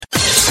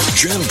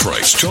Jan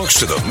Price talks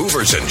to the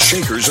movers and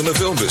shakers in the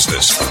film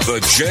business.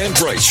 The Jan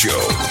Price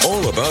Show,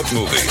 all about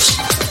movies.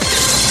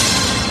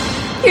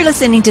 You're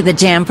listening to the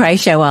Jan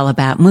Price Show, all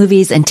about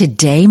movies, and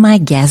today my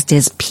guest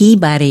is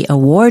Peabody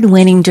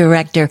Award-winning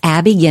director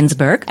Abby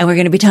Ginzberg, and we're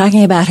going to be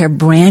talking about her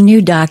brand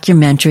new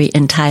documentary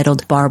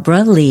entitled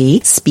Barbara Lee,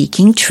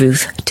 Speaking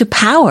Truth to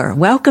Power.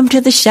 Welcome to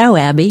the show,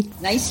 Abby.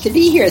 Nice to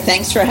be here.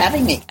 Thanks for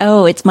having me.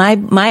 Oh, it's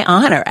my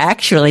honor,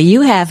 actually.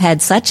 You have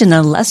had such an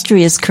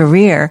illustrious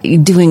career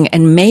doing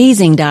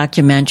amazing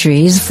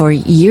documentaries for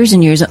years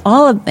and years,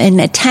 and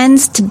it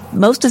tends to,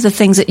 most of the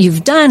things that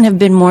you've done have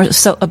been more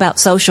so about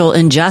social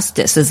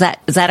injustice. Is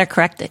that a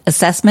correct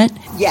assessment?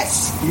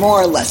 Yes,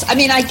 more or less. I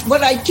mean,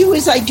 what I do,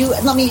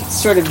 let me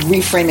sort of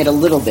reframe it a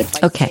little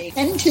bit. Okay. I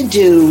tend to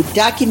do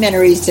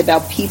documentaries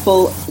about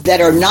people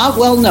that are not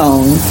well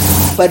known,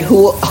 but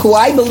who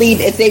I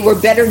believe, if they were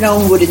better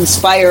known, would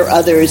inspire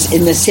others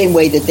in the same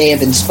way that they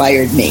have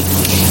inspired me.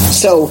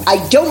 So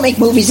I don't make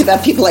movies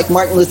about people like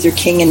Martin Luther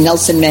King and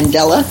Nelson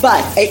Mandela,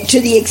 but to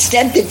the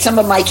extent that some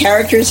of my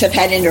characters have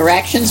had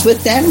interactions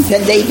with them,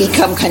 then they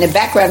become kind of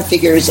background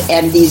figures,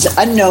 and these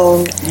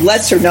unknown,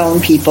 lesser-known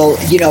people,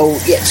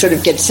 sort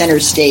of get center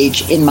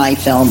stage in my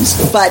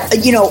films. But,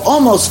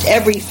 almost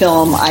every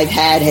film I've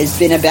had has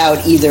been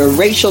about either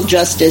racial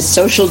justice,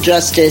 social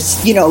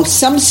justice,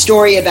 some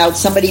story about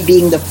somebody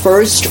being the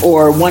first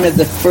or one of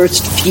the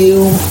first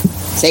few,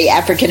 say,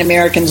 African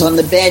Americans on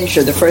the bench,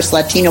 or the first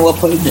Latino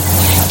appointed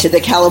to the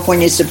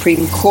California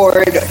Supreme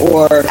Court,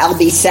 or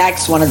Albie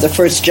Sachs, one of the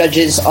first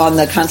judges on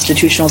the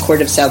Constitutional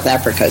Court of South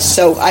Africa.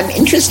 So I'm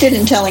interested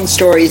in telling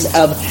stories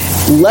of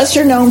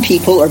lesser-known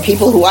people, or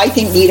people who I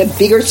think need a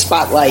bigger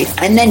spotlight.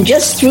 And then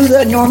just through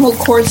the normal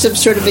course of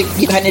sort of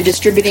kind of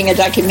distributing a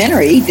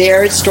documentary,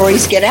 their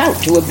stories get out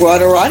to a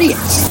broader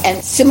audience.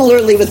 And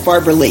similarly with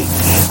Barbara Lee,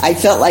 I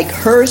felt like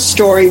her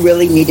story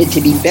really needed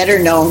to be better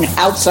known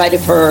outside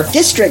of her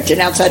district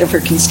and outside of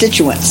her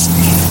constituents.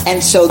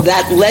 And so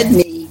that led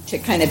me to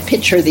kind of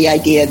pitch her the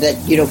idea that,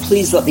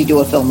 please let me do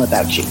a film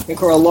about you. It took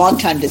her a long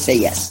time to say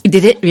yes.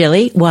 Did it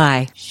really?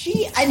 Why?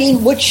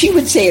 What she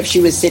would say if she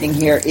was sitting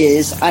here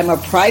is, I'm a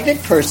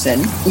private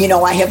person.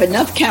 I have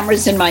enough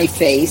cameras in my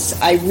face.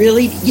 I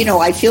really,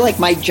 I feel like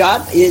my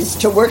job is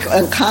to work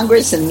on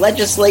Congress and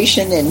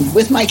legislation and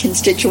with my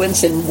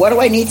constituents, and what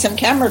do I need some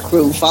camera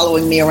crew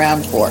following me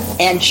around for?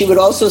 And she would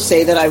also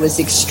say that I was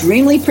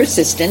extremely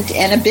persistent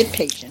and a bit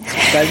patient,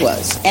 which I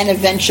was. And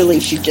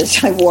eventually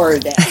I wore her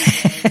down.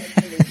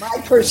 My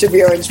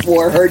perseverance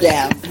wore her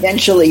down.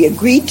 Eventually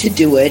agreed to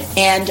do it.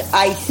 And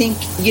I think,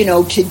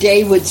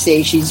 today would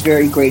say she's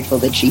very grateful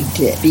that she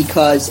did,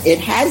 because it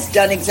has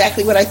done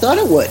exactly what I thought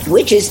it would,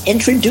 which is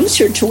introduce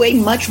her to a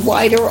much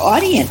wider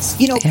audience.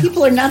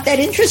 People are not that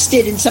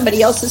interested in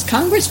somebody else's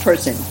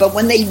congressperson. But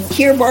when they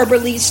hear Barbara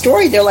Lee's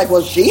story, they're like,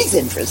 well, she's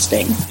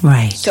interesting.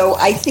 Right. So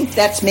I think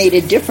that's made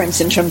a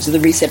difference in terms of the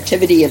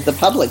receptivity of the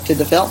public to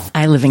the film.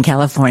 I live in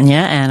California,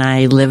 and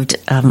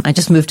I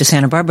just moved to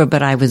Santa Barbara,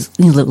 but I was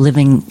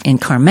living in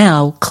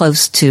Carmel,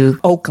 close to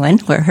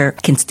Oakland, where her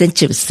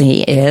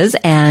constituency is,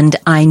 and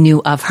I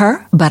knew of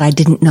her, but I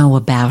didn't know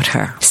about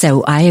her.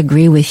 So I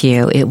agree with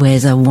you. It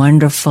was a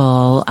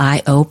wonderful,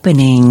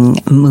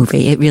 eye-opening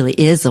movie. It really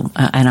is an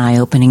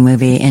eye-opening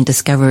movie, and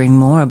discovering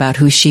more about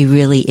who she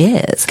really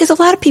is. Because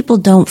a lot of people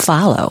don't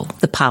follow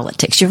the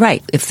politics. You're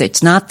right. If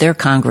it's not their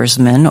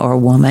congressman or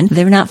woman,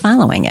 they're not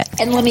following it.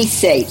 And let me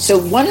say, so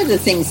one of the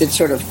things that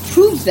sort of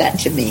proves that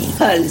to me,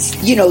 because,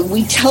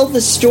 we tell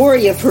the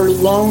story of her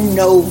lone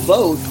no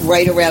vote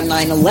right around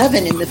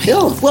 9/11 in the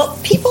film. Well,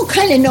 people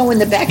kind of know in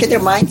the back of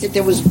their minds that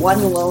there was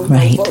one lone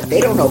no vote.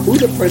 They don't know who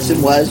the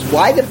person was,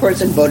 why the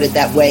person voted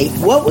that way,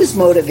 what was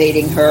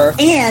motivating her,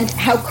 and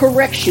how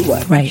correct she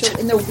was. Right. So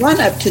in the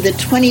run-up to the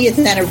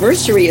 20th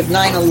anniversary of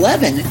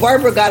 9/11,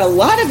 Barbara got a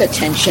lot of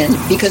attention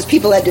because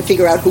people had to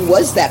figure out who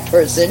was that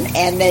person,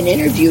 and then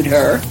interviewed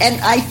her. And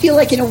I feel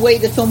like in a way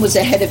the film was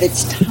ahead of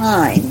its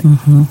time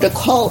to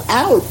call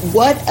out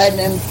what an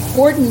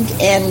important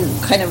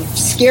and kind of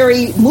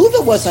scary move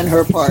it was on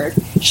her part.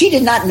 She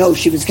did not know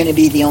she was going to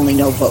be the only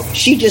no vote.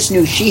 She just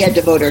knew she had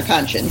to vote her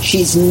conscience.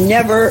 She's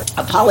never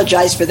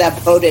apologized for that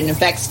vote, and in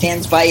fact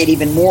stands by it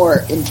even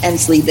more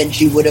intensely than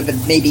she would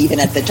have maybe even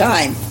at the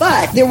time.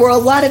 But there were a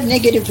lot of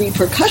negative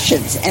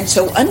repercussions, and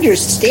so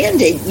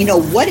understanding,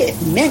 what it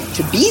meant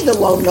to be the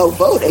lone no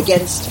vote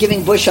against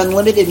giving Bush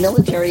unlimited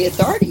military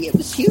authority, it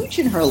was huge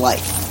in her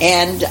life.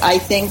 And I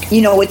think,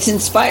 it's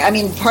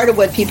inspiring. Part of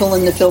what people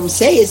in the film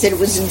say is that it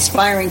was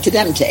inspiring to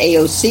them, to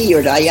AOC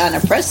or to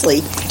Ayanna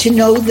Pressley, to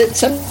know that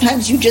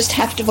sometimes you just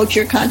have to vote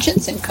your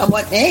conscience and come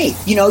what may.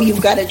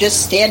 You've got to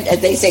just stand, as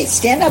they say,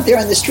 stand out there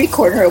on the street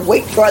corner and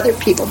wait for other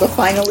people to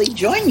finally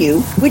join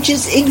you, which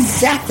is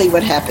exactly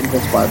what happened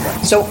with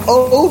Barbara. So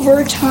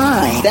over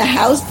time, the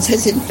House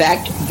has in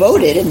fact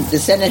voted, and the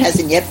Senate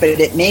hasn't yet, but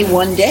it may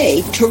one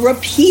day, to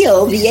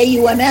repeal the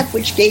AUMF,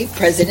 which gave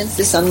presidents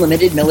this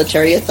unlimited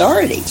military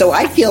authority. So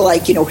I feel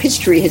like,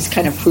 history has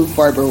kind of proved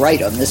Barbara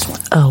right on this one.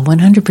 Oh,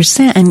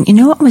 100%.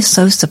 And what was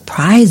so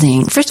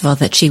surprising? First of all,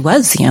 that she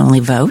was the only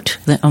vote.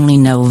 the only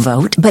no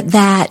vote, but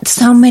that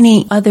so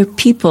many other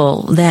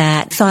people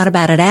that thought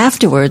about it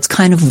afterwards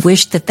kind of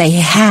wished that they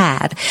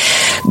had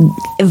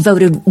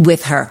voted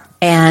with her.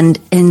 And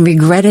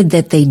regretted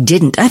that they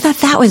didn't. I thought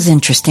that was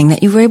interesting,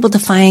 that you were able to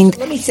find...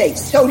 Let me say,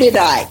 so did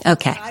I.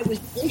 Okay. I was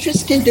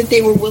interested that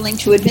they were willing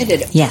to admit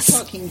it. Yes.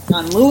 We're talking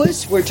John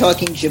Lewis, we're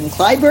talking Jim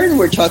Clyburn,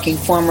 we're talking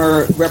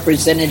former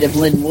Representative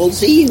Lynn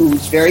Woolsey,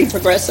 who's very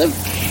progressive.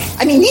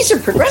 I mean, these are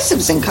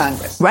progressives in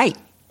Congress. Right.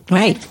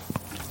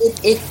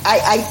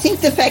 I think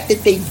the fact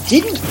that they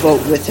didn't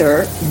vote with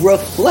her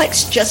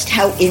reflects just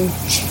how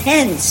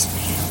intense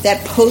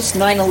that post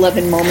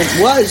 9/11 moment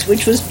was,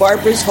 which was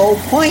Barbara's whole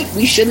point.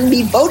 We shouldn't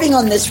be voting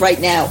on this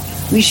right now.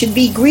 We should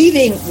be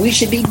grieving. We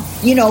should be,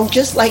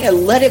 just like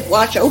let it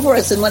wash over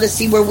us and let us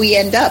see where we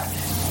end up.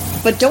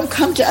 But don't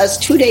come to us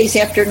 2 days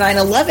after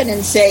 9/11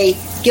 and say,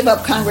 give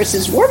up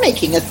Congress's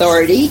war-making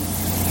authority.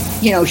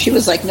 She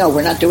was like, no,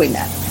 we're not doing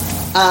that.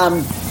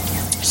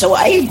 So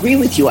I agree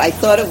with you. I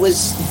thought it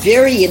was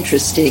very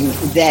interesting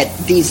that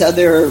these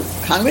other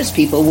Congress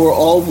people were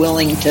all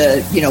willing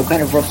to,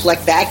 kind of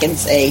reflect back and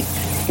say,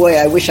 boy,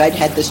 I wish I'd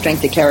had the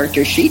strength of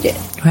character she did.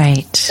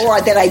 Right.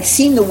 Or that I'd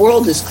seen the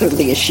world as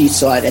clearly as she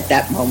saw it at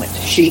that moment.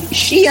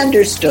 She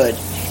understood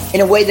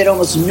in a way that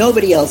almost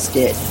nobody else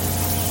did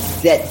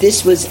that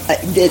this was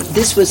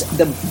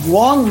the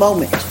wrong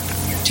moment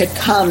to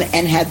come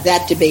and have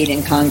that debate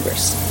in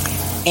Congress.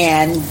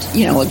 And,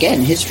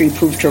 again, history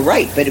proved her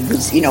right. But it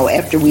was,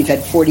 after we've had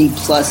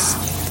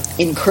 40-plus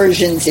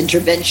incursions,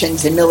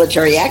 interventions, and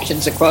military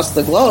actions across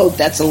the globe,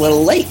 that's a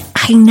little late.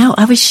 I know.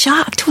 I was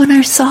shocked when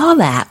I saw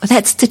that.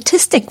 That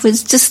statistic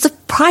was just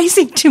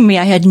surprising to me.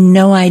 I had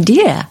no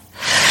idea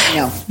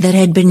that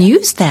had been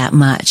used that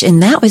much.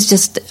 And that was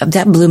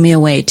that blew me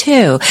away,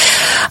 too.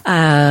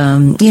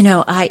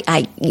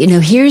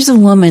 Here's a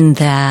woman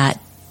that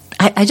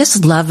I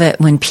just love it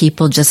when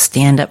people just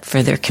stand up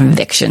for their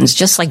convictions,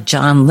 just like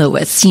John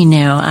Lewis.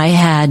 I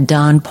had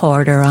Dawn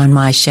Porter on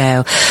my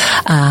show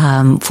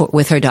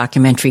with her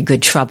documentary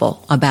Good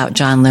Trouble about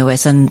John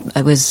Lewis, and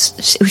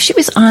she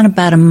was on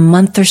about a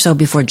month or so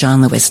before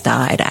John Lewis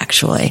died,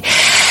 actually.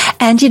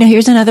 And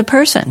here's another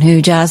person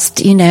who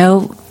just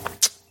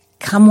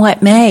come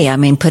what may. I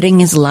mean, putting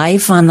his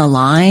life on the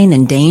line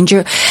in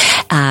danger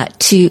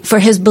for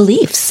his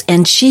beliefs.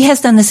 And she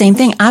has done the same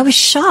thing. I was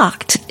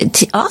shocked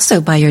also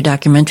by your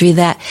documentary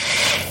that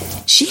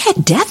she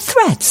had death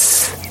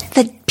threats.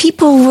 That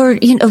people were,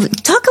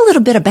 talk a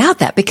little bit about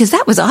that, because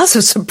that was also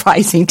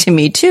surprising to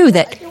me too.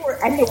 That there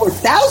were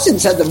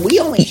thousands of them. We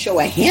only show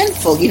a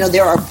handful.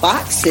 There are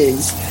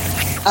boxes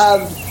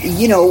of,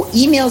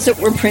 emails that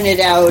were printed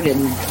out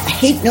and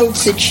hate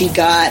notes that she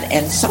got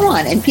and so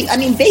on. And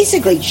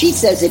basically, she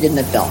says it in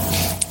the film.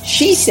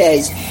 She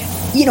says,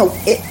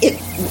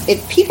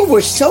 if people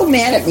were so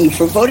mad at me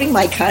for voting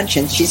my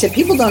conscience, she said,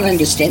 people don't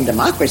understand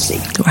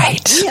democracy.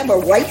 Right. We have a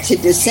right to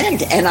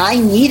dissent, and I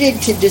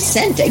needed to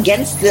dissent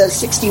against the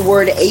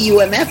 60-word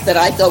AUMF that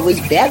I thought was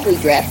badly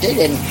drafted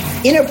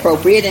and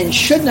inappropriate and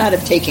should not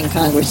have taken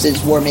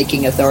Congress's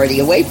war-making authority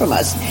away from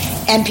us.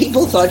 And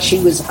people thought she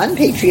was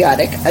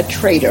unpatriotic, a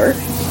traitor,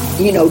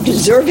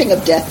 deserving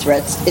of death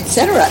threats,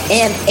 etc.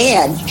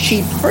 And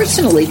she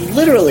personally,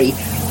 literally,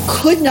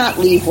 could not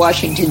leave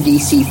Washington,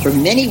 D.C. for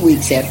many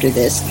weeks after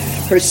this.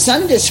 Her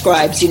son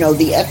describes, the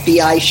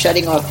FBI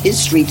shutting off his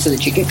street so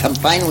that she could come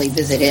finally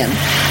visit him.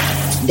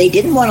 They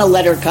didn't want to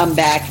let her come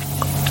back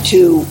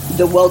to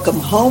the Welcome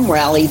Home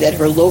rally that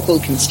her local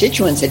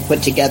constituents had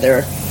put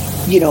together,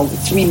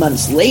 3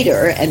 months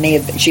later. And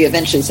she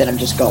eventually said, I'm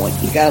just going.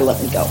 You got to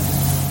let me go.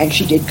 And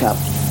she did come.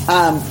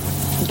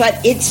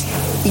 But it's,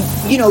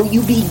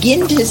 you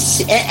begin to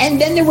see, and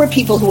then there were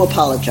people who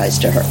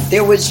apologized to her.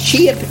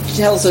 She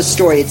tells a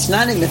story, it's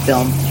not in the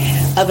film,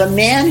 of a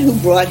man who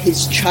brought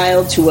his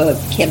child to a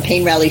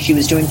campaign rally she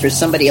was doing for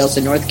somebody else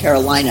in North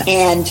Carolina.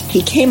 And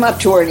he came up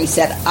to her and he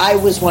said, I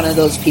was one of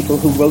those people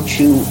who wrote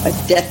you a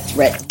death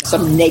threat,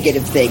 some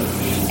negative thing.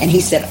 And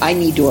he said, I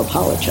need to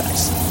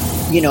apologize.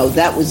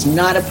 That was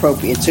not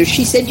appropriate. So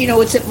she said,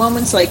 it's at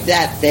moments like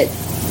that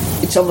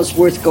it's almost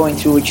worth going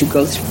through what you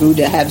go through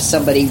to have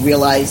somebody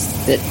realize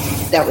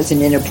that was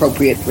an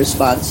inappropriate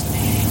response.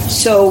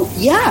 So,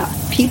 yeah,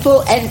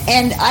 people,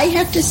 and I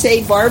have to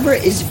say, Barbara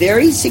is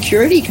very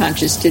security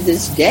conscious to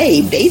this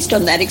day based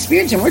on that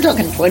experience, and we're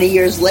talking 20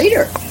 years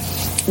later.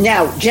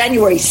 Now,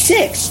 January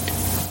 6th,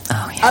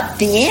 up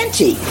the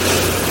ante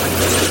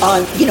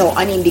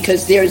on,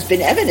 because there's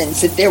been evidence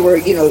that there were,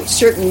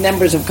 certain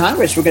members of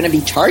Congress were going to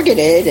be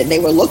targeted and they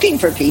were looking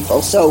for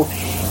people. So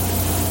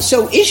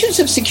issues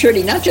of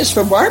security, not just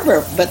for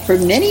Barbara, but for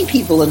many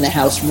people in the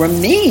House,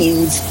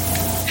 remains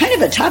kind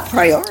of a top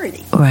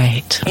priority.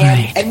 Right.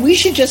 And we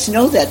should just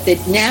know that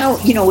now,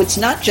 it's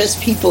not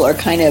just people are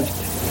kind of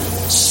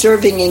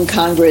serving in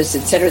Congress,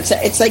 et cetera, et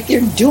cetera. It's like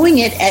they're doing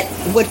it at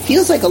what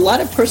feels like a lot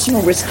of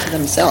personal risk to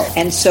themselves.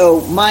 And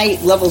so my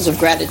levels of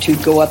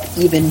gratitude go up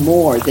even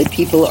more that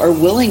people are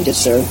willing to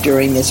serve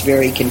during this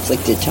very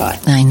conflicted time.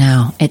 I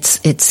know.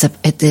 It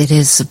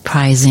is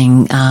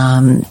surprising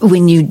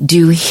when you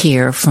do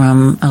hear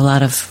from a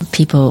lot of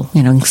people,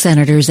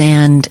 senators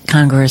and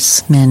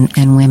congressmen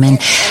and women.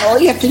 And all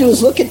you have to do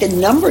is look at the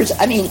numbers.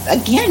 I mean,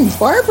 again,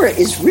 Barbara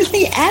is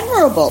really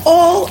admirable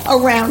all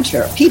around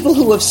her. People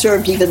who have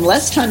served even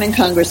less time in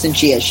Congress than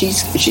she has.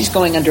 She's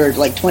going under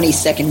like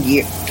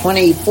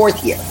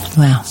 24th year.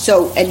 Wow.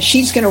 So, and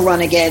she's going to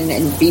run again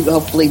and be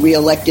hopefully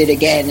reelected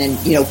again and,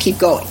 keep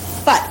going.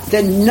 But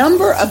the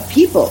number of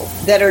people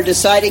that are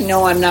deciding,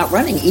 no, I'm not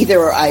running,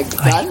 either I'm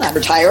done, I'm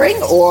retiring,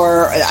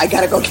 or I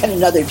got to go get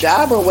another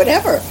job or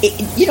whatever.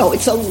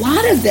 It's a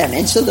lot of them.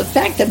 And so the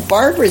fact that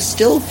Barbara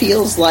still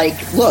feels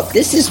like, look,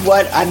 this is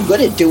what I'm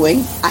good at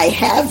doing. I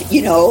have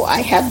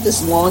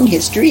this long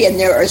history, and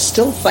there are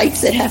still fights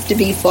that have to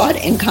be fought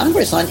in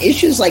Congress on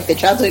issues like the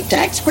child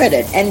tax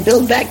credit and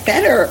Build Back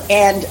Better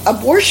and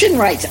abortion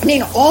rights. I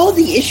mean, all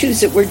the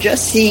issues that we're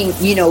just seeing,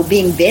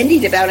 being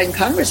bandied about in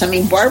Congress. I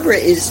mean, Barbara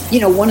is,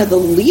 one of the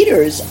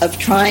leaders of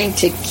trying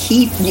to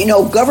keep,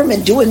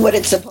 government doing what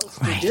it's supposed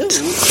to do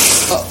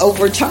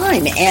over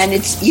time. And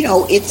it's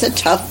a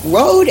tough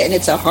road, and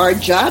it's a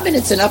hard job, and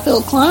it's an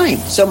uphill climb.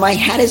 So my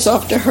hat is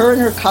off to her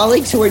and her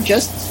colleagues who are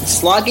just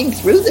slogging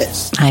through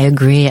this. I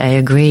agree.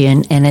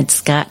 And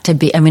it's got to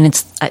be,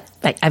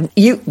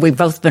 we've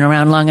both been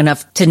around long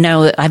enough to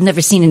know that I've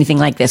never seen anything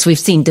like this. We've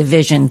seen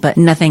division, but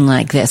nothing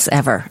like this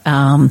ever.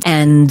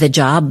 And the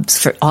jobs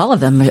for all of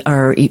them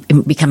are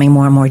becoming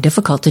more and more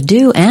difficult to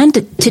do, and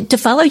to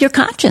follow your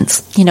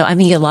conscience.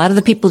 A lot of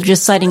the people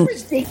just citing.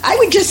 I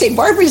would just say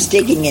Barbara's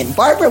digging in.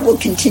 Barbara will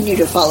continue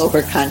to follow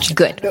her conscience.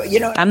 Good.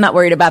 I'm not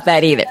worried about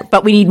that either,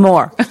 but we need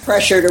more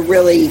pressure to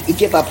really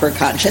give up her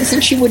conscience,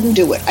 and she wouldn't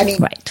do it.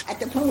 At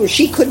the point where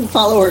she couldn't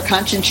follow her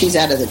conscience, she's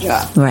out of the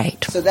job.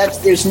 Right. So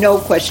there's no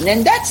question.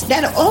 And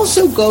that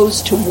also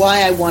goes to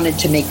why I wanted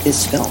to make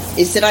this film,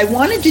 is that I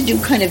wanted to do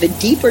kind of a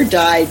deeper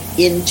dive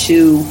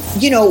into,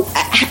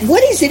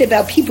 what is it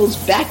about people's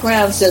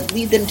backgrounds that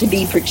lead them to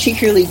be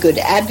particularly good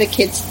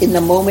advocates in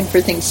the moment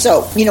for things.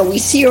 So, we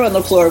see her on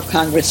the floor of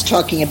Congress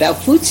talking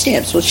about food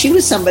stamps. Well, she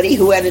was somebody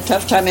who had a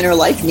tough time in her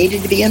life,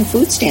 needed to be on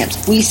food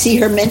stamps. We see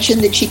her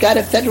mention that she got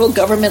a federal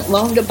government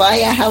loan to buy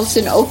a house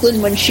in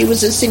Oakland when she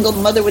was a single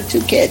mother with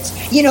 2 kids.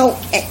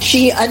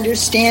 She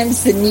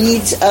understands the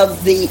needs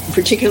of the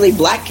particularly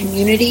Black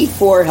community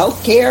for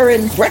health care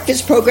and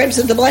breakfast programs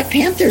that the Black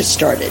Panthers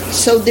started.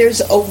 So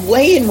there's a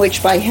way in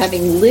which, by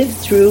having lived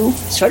through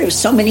sort of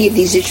so many of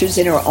these issues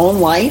in her own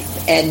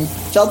life and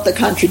felt the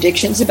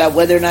contradictions about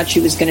whether or not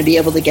she was going to be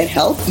able to get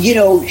help,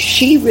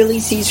 she really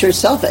sees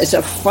herself as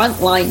a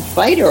frontline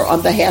fighter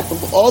on behalf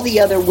of all the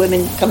other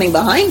women coming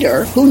behind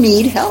her who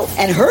need help.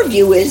 And her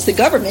view is the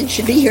government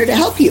should be here to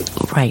help you.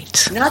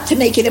 Right. Not to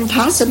make it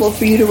impossible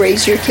for you to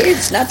raise your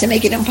kids, not to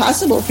make it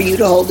impossible for you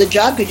to hold a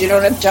job because you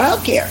don't have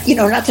child care,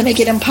 not to make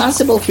it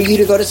impossible for you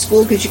to go to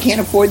school because you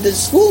can't afford the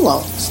school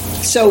loans.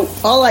 So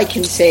all I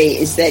can say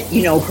is that,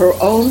 her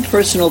own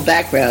personal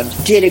background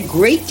did a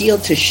great deal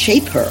to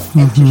shape her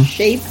and to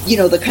shape,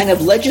 the kind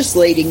of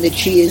legislating that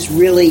she is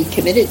really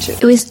committed to.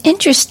 It was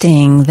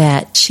interesting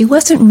that she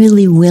wasn't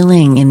really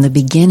willing in the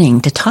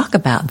beginning to talk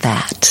about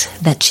that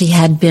she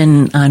had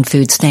been on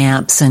food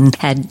stamps and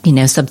had,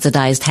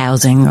 subsidized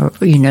housing or,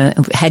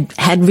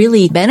 had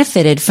really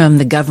benefited from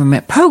the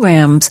government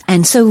programs.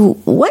 And so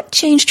what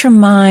changed her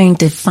mind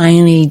to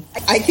finally...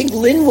 I think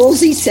Lynn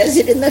Woolsey says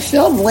it in the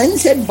film. Lynn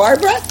said,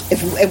 Barbara,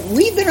 if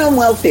we've been on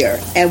welfare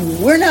and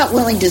we're not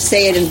willing to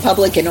say it in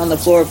public and on the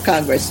floor of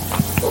Congress,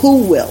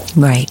 who will?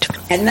 Right.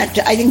 And that,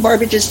 I think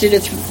Barbara just did a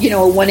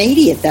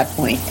 180 at that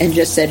point and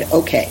just said,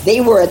 okay.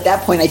 They were at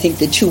that point, I think,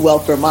 the 2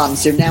 welfare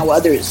moms. There are now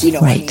others,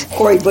 Right.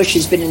 Cori Bush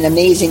has been an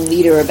amazing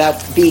leader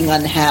about being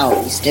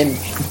unhoused.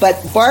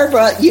 But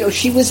Barbara,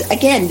 she was,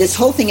 again, this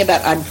whole thing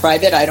about I'm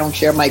private, I don't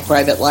share my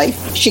private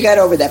life. She got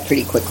over that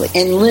pretty quickly.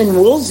 And Lynn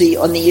Woolsey,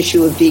 on the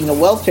issue of being a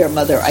welfare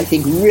mother, I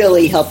think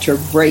really helped her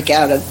break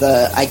out of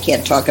the I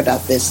can't talk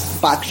about this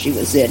box she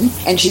was in.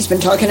 And she's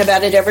been talking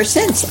about it ever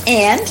since.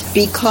 And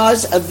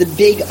because of the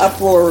big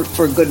uproar,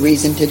 for good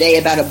reason, today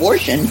about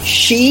abortion,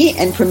 she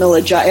and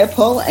Pramila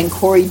Jayapal and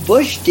Cori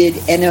Bush did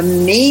an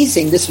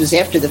amazing, this was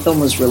after the film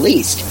was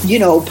released,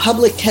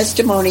 public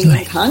testimony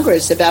in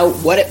Congress about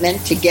what it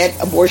meant to get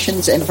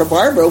abortions and for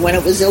Barbara when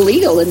it was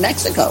illegal in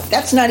Mexico.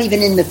 That's not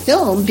even in the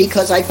film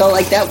because I felt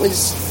like that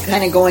was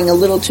kind of going a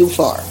little too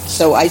far.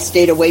 So I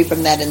stayed away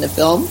from that in the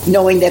film,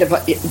 knowing that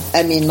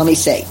let me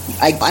say,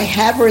 I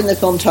have her in the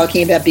film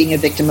talking about being a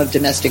victim of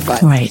domestic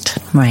violence.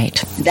 Right. Right.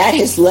 That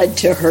has led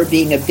to her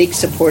being a big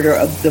supporter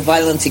of the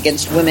Violence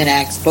Against Women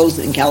Acts, both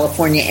in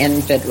California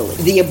and federally.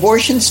 The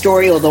abortion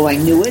story, although I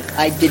knew it,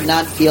 I did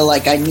not feel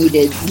like I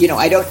needed,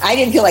 I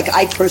didn't feel like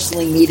I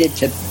personally needed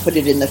to put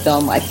it in the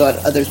film. I thought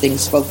other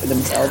things spoke for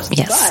themselves.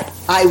 Yes. But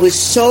I was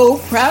so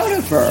proud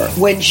of her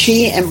when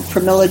she and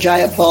Pramila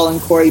Jayapal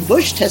and Cori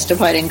Bush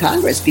testified in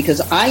Congress,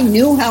 because I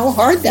knew how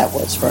hard that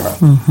was for her.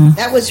 Mm-hmm.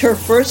 That was her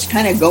first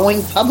kind of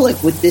going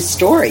public with this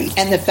story.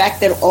 And the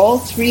fact that all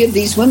three of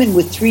these women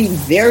with three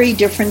very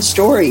different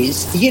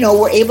stories,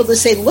 were able to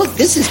say, look,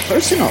 this is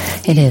personal.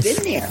 It is.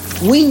 We've been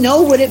there. We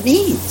know what it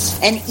means.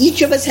 And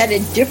each of us had a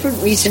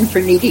different reason for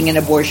needing an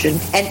abortion.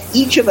 And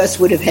each of us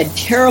would have had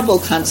terrible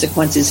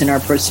consequences in our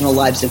personal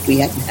lives if we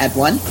hadn't had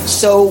one.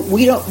 So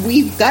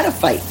we've got to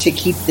fight to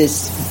keep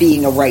this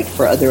being a right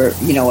for other,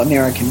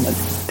 American women.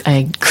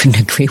 I couldn't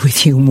agree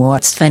with you more.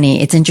 It's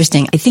funny. It's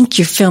interesting. I think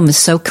your film is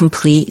so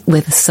complete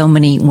with so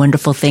many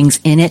wonderful things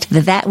in it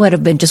that would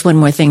have been just one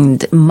more thing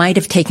that might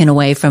have taken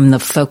away from the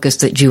focus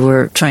that you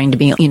were trying to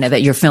be,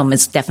 that your film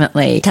is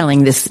definitely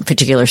telling this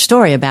particular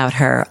story about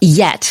her.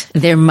 Yet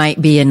there might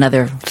be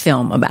another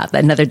film about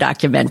that, another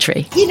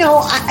documentary.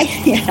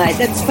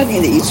 That's funny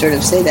that you sort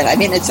of say that. I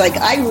mean, it's like,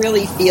 I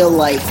really feel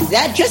like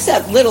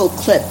that little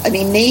clip. I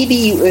mean,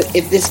 maybe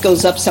if this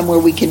goes up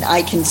somewhere,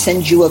 I can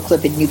send you a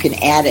clip and you can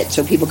add it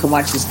so people can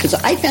watch this, because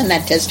I found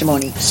that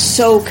testimony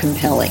so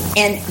compelling.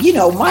 And,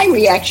 my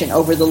reaction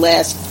over the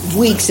last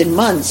weeks and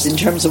months in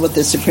terms of what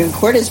the Supreme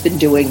Court has been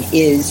doing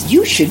is,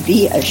 you should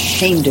be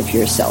ashamed of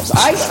yourselves.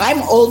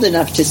 I'm old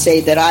enough to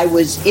say that I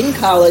was in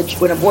college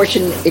when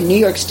abortion in New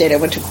York State, I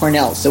went to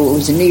Cornell, so it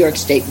was in New York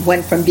State,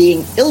 went from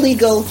being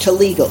illegal to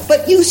legal.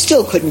 But you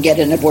still couldn't get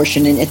an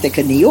abortion in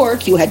Ithaca, New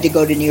York. You had to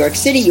go to New York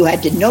City. You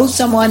had to know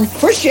someone.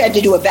 First, you had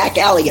to do a back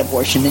alley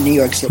abortion in New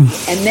York City.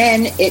 And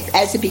then,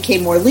 as it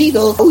became more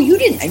legal,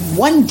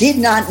 one did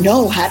not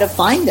know how to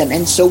find them.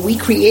 And so we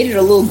created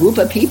a little group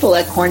of people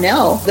at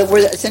Cornell that were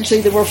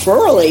essentially the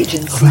referral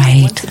agents.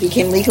 Right. Once it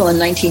became legal in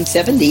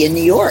 1970 in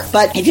New York.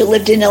 But if you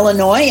lived in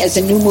Illinois, as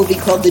a new movie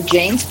called The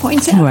Janes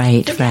points out,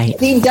 right.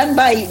 being done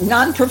by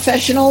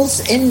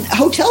non-professionals in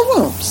hotel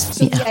rooms.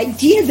 So the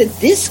idea that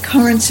this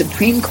current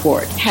Supreme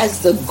Court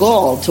has the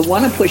gall to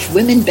want to push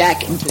women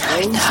back into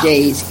those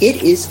days,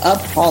 it is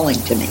appalling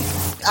to me.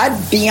 I'm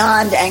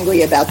beyond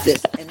angry about this.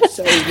 And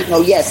so,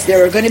 yes,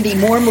 there are going to be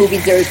more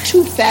movies. There are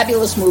two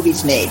fabulous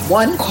movies made.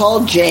 One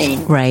called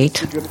Jane. Right.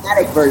 The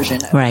dramatic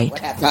version of right. What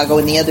Happened in Chicago,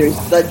 and the other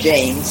is The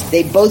Janes.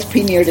 They both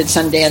premiered at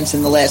Sundance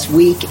in the last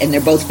week, and they're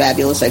both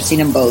fabulous. I've seen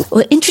them both.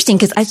 Well, interesting,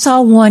 because I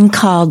saw one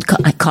called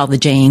The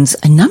Janes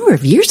a number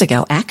of years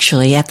ago,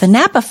 actually, at the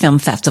Napa Film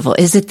Festival.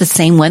 Is it the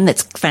same one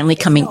that's finally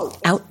coming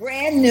out?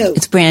 Brand new.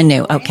 It's brand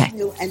new. Okay.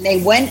 New. And they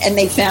went and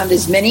they found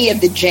as many of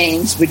the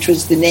Janes, which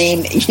was the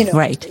name,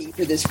 right.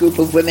 for this group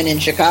of women in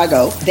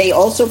Chicago. They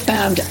also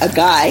found a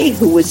guy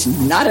who was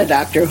not a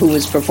doctor who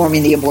was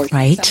performing the abortion.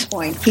 Right. At some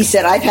point, he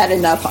said, I've had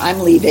enough, I'm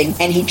leaving.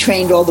 And he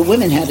trained all the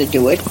women how to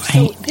do it.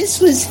 Right. So this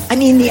was,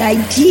 the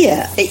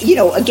idea,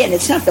 again,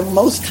 it's not the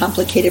most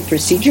complicated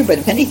procedure, but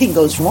if anything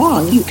goes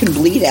wrong, you can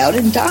bleed out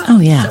and die. Oh,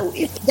 yeah. So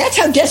that's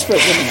how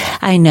desperate women are.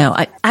 I know.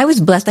 I was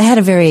blessed. I had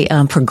a very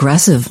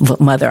progressive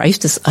mother. I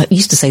used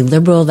to say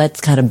liberal.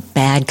 That's got a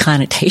bad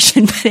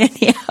connotation, but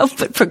anyhow,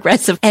 but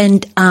progressive.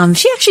 And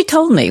she actually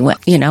told me,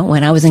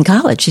 when I was in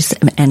college, she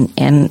said, and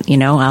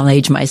I'll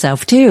age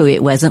myself too,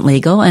 it wasn't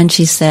legal. And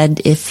she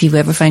said, if you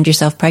ever find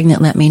yourself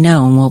pregnant, let me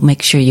know and we'll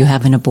make sure you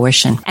have an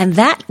abortion. And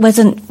that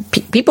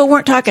wasn't, people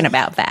weren't talking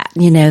about that.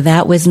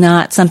 That was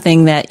not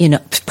something that,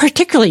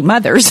 particularly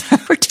mothers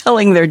were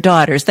telling their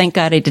daughters. Thank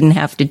God I didn't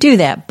have to do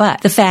that.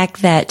 But the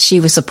fact that she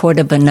was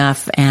supportive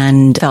enough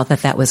and felt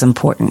that was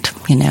important,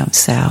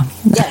 so.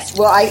 Yes.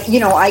 Well,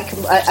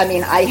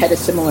 I had a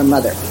similar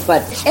mother.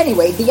 But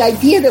anyway, the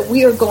idea that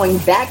we are going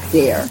back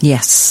there.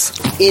 Yes.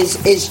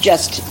 Is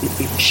just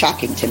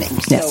shocking to me.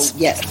 Yes. So,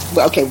 yes.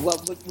 Well, okay,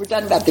 we're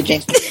done about the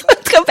James.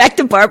 Let's go back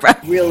to Barbara.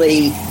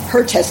 Really,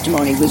 her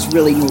testimony was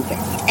really moving.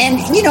 And,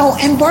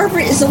 and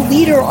Barbara is a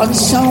leader on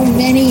so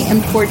many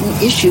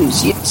important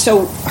issues.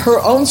 So her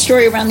own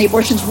story around the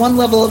abortions, one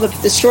level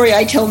of the story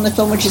I tell in the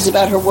film, which is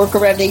about her work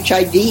around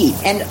HIV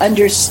and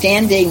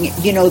understanding,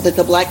 that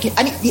the black...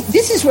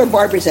 this is where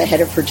Barbara's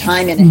ahead of her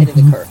time and ahead of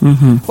the curve.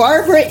 Mm-hmm.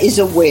 Barbara is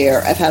aware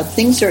of how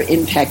things are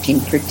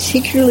impacting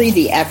particularly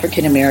the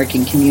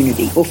African-American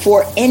community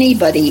before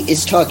anybody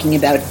is talking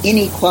about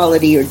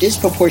inequality or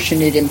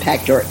disproportionate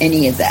impact or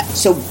any of that.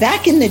 So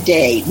back in the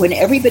day, when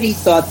everybody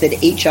thought that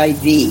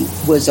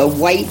HIV was a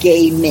white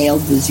gay male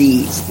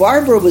disease,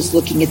 Barbara was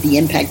looking at the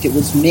impact it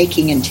was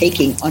making and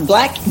taking on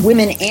black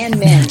women and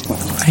men.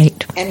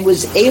 Right. And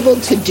was able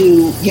to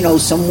do,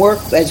 some work,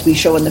 as we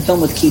show in the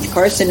film with Keith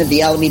Carson of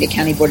the Alameda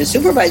County Board of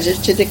Supervisors,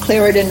 to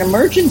declare it an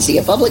emergency,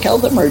 a public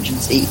health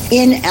emergency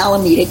in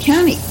Alameda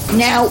County.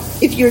 Now,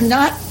 if you're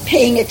not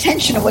paying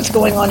attention to what's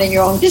going on in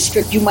your own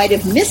district, you might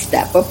have missed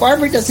that. But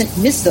Barbara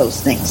doesn't miss those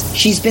things.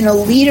 She's been a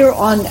leader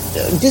on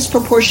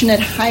disproportionate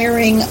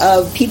hiring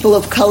of people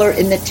of color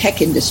in the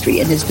tech industry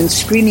and has been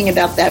screaming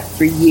about that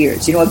for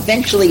years.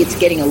 Eventually it's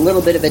getting a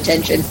little bit of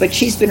attention, but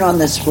she's been on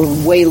this for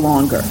way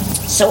longer.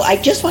 So I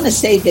just want to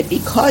say that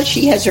because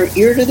she has her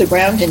ear to the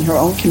ground in her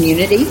own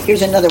community,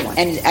 here's another one,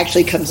 and it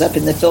actually comes up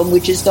in the film,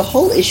 which is the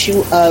whole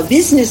issue of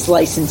business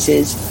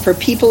licenses for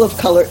people of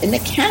color in the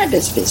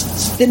cannabis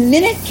business. The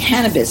minute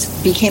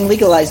cannabis became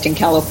legalized in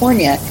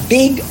California,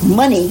 big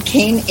money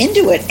came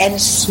into it, and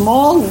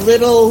small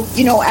little,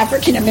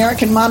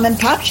 African-American mom and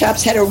pop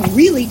shops had a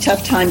really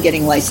tough time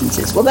getting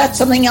licenses. Well, that's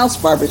something else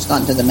Barbara's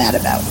gone to the mat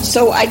about.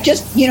 So I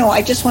just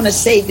want to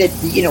say that,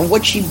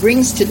 what she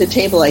brings to the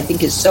table, I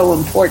think, is so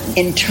important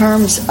in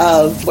terms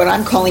of what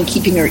I'm calling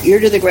keeping her ear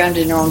to the ground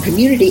in her own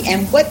community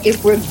and what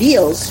it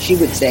reveals, she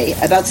would say,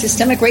 about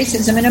systemic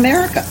racism in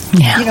America.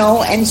 Yeah.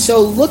 And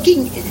so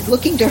looking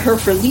to her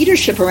for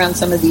leadership around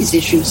some of these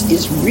issues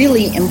is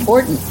really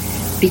important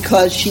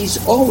because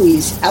she's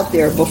always out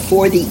there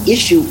before the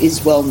issue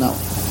is well known.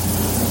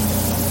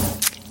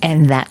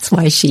 And that's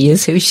why she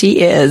is who she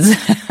is.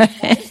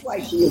 That's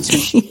why she is who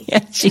she is. Yeah,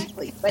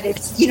 exactly. But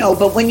it's,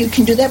 but when you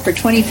can do that for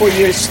 24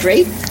 years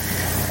straight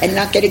and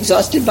not get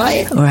exhausted by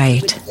it.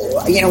 Right.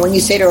 When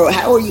you say to her,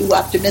 how are you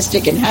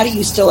optimistic and how do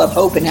you still have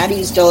hope and how do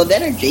you still have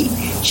energy?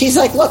 She's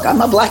like, look, I'm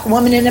a black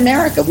woman in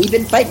America. We've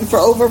been fighting for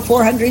over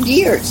 400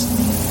 years.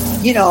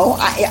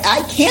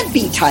 I can't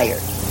be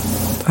tired.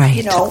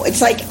 Right.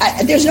 It's like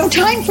there's no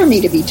time for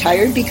me to be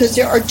tired because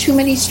there are too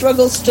many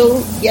struggles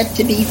still yet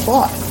to be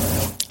fought.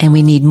 And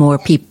we need more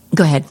people.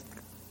 Go ahead.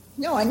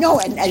 No, I know.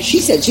 And as she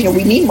says,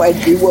 we need more,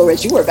 as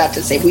you were about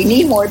to say, we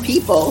need more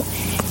people.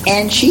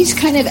 And she's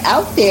kind of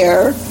out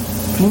there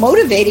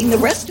motivating the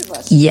rest of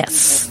us.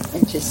 Yes.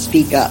 And to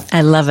speak up.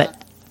 I love it.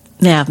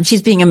 Yeah,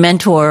 she's being a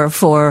mentor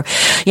for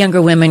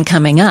younger women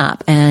coming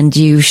up, and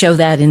you show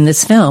that in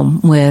this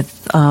film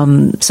with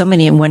so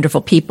many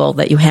wonderful people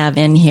that you have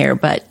in here.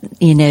 But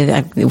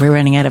we're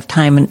running out of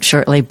time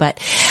shortly. But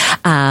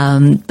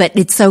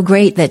it's so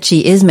great that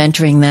she is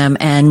mentoring them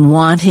and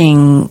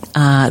wanting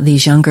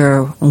these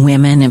younger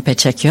women in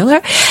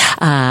particular,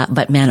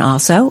 but men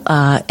also,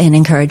 and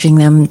encouraging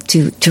them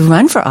to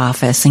run for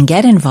office and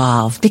get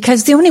involved.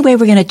 Because the only way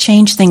we're going to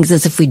change things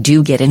is if we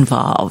do get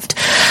involved.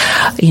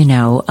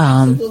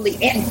 Absolutely.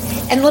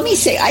 And let me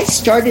say, I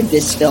started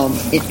this film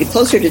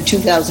closer to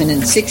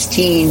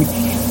 2016,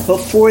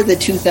 before the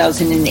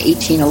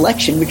 2018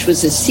 election, which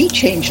was a sea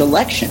change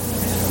election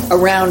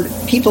around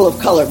people of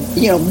color,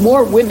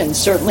 more women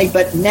certainly,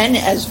 but men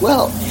as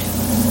well.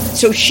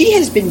 So she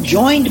has been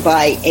joined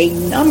by a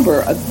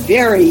number of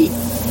very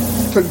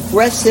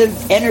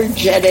progressive,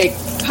 energetic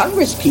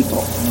Congress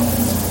people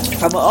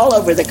from all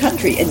over the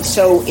country. And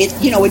so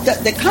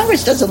the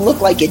Congress doesn't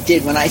look like it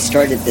did when I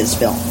started this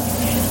film.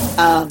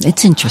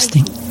 It's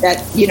interesting.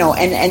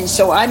 And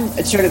so I'm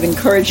sort of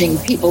encouraging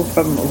people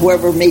from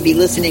whoever may be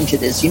listening to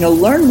this,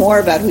 learn more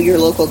about who your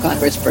local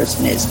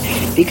congressperson is,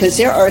 because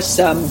there are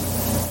some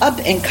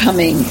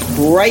up-and-coming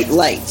bright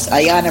lights.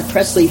 Ayanna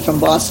Pressley from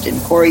Boston,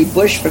 Cori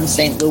Bush from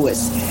St.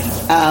 Louis,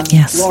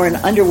 yes. Lauren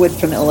Underwood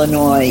from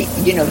Illinois.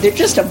 They're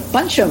just a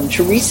bunch of them.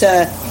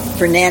 Teresa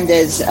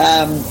Fernandez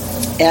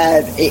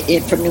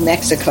from New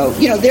Mexico.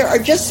 There are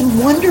just some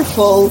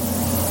wonderful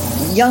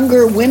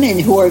younger women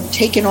who are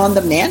taking on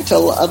the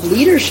mantle of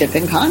leadership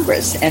in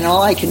Congress. And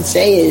all I can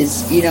say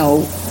is,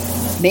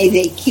 may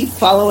they keep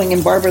following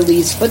in Barbara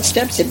Lee's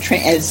footsteps, and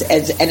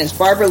as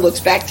Barbara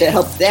looks back to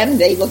help them,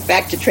 they look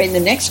back to train the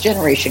next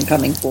generation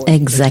coming forward.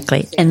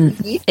 Exactly. And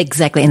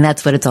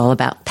that's what it's all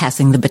about,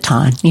 passing the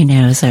baton,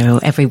 so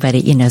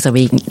everybody, so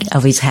we can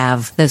always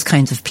have those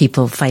kinds of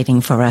people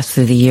fighting for us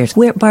through the years.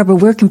 Barbara,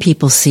 where can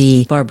people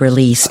see Barbara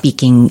Lee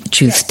speaking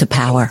truth to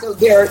power? So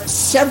there are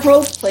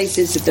several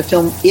places that the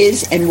film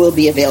is and will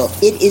be available.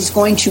 It is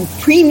going to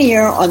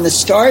premiere on the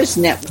Starz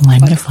Network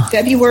Wonderful. on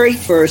February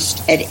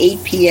 1st at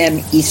 8 p.m.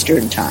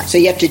 Eastern Time. So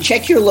you have to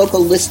check your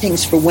local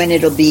listings for when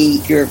it'll be.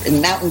 If you're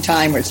in Mountain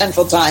Time or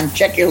Central Time,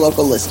 check your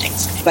local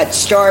listings. But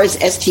Starz,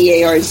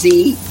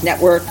 STARZ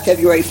Network,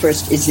 February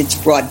 1st is its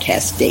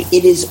broadcast date.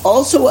 It is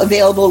also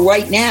available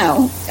right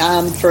now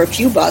for a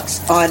few bucks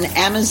on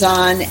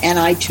Amazon and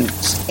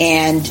iTunes.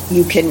 And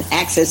you can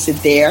access it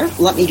there.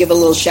 Let me give a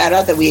little shout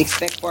out that we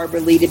expect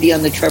Barbara Lee to be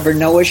on the Trevor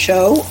Noah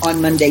Show on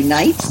Monday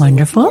nights.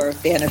 Wonderful. If you're a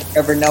fan of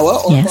Trevor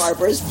Noah or yes.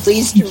 Barbara's,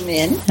 please tune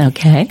in.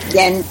 Okay.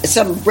 Then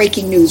some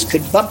breaking news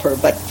could bump her,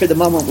 but for the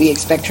moment we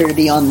expect her to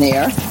be on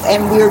there.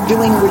 And we're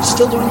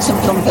still doing some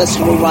film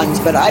festival runs,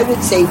 but I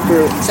would say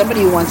for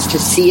somebody who wants to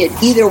see it,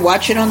 either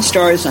watch it on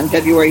Starz on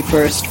February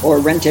 1st or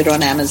rent it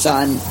on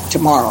Amazon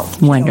tomorrow.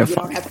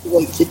 Wonderful. You don't have to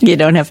wait to do You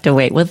don't have to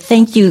wait. Well,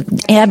 thank you,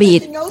 Abby.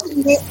 Just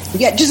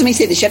let me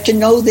say this. You have to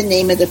know the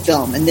name of the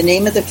film. And the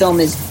name of the film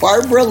is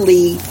Barbara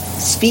Lee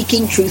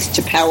Speaking Truth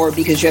to Power,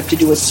 because you have to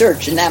do a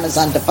search in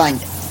Amazon to find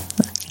it.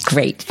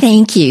 great.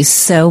 Thank you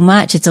so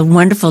much. It's a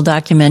wonderful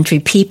documentary.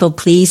 People,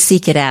 please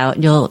seek it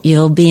out.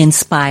 You'll be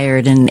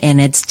inspired, and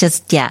it's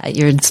just,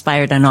 you're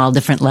inspired on all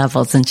different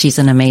levels, and she's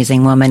an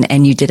amazing woman,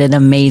 and you did an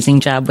amazing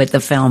job with the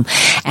film,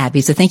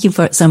 Abby. So thank you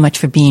so much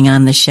for being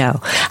on the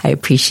show. I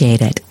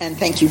appreciate it. And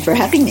thank you for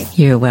having me.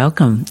 You're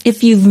welcome.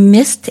 If you've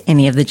missed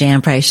any of the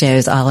Jan Price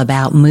shows all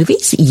about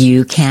movies,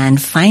 you can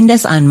find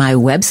us on my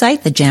website,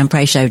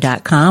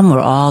 thejanpriceshow.com, where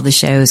all the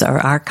shows are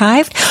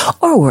archived,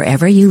 or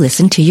wherever you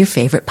listen to your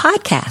favorite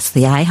podcasts,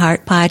 the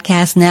iHeart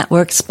Podcast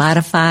Network,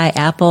 Spotify,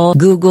 Apple,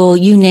 Google,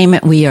 you name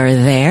it, we are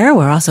there.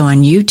 We're also on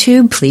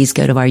YouTube. Please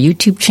go to our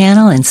YouTube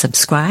channel and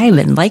subscribe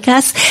and like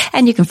us.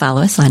 And you can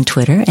follow us on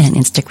Twitter and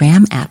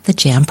Instagram at The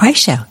Jan Price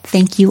Show.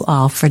 Thank you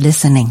all for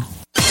listening.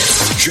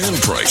 Jan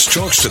Price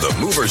talks to the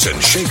movers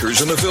and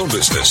shakers in the film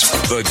business.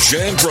 The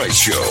Jan Price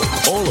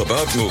Show, all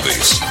about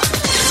movies.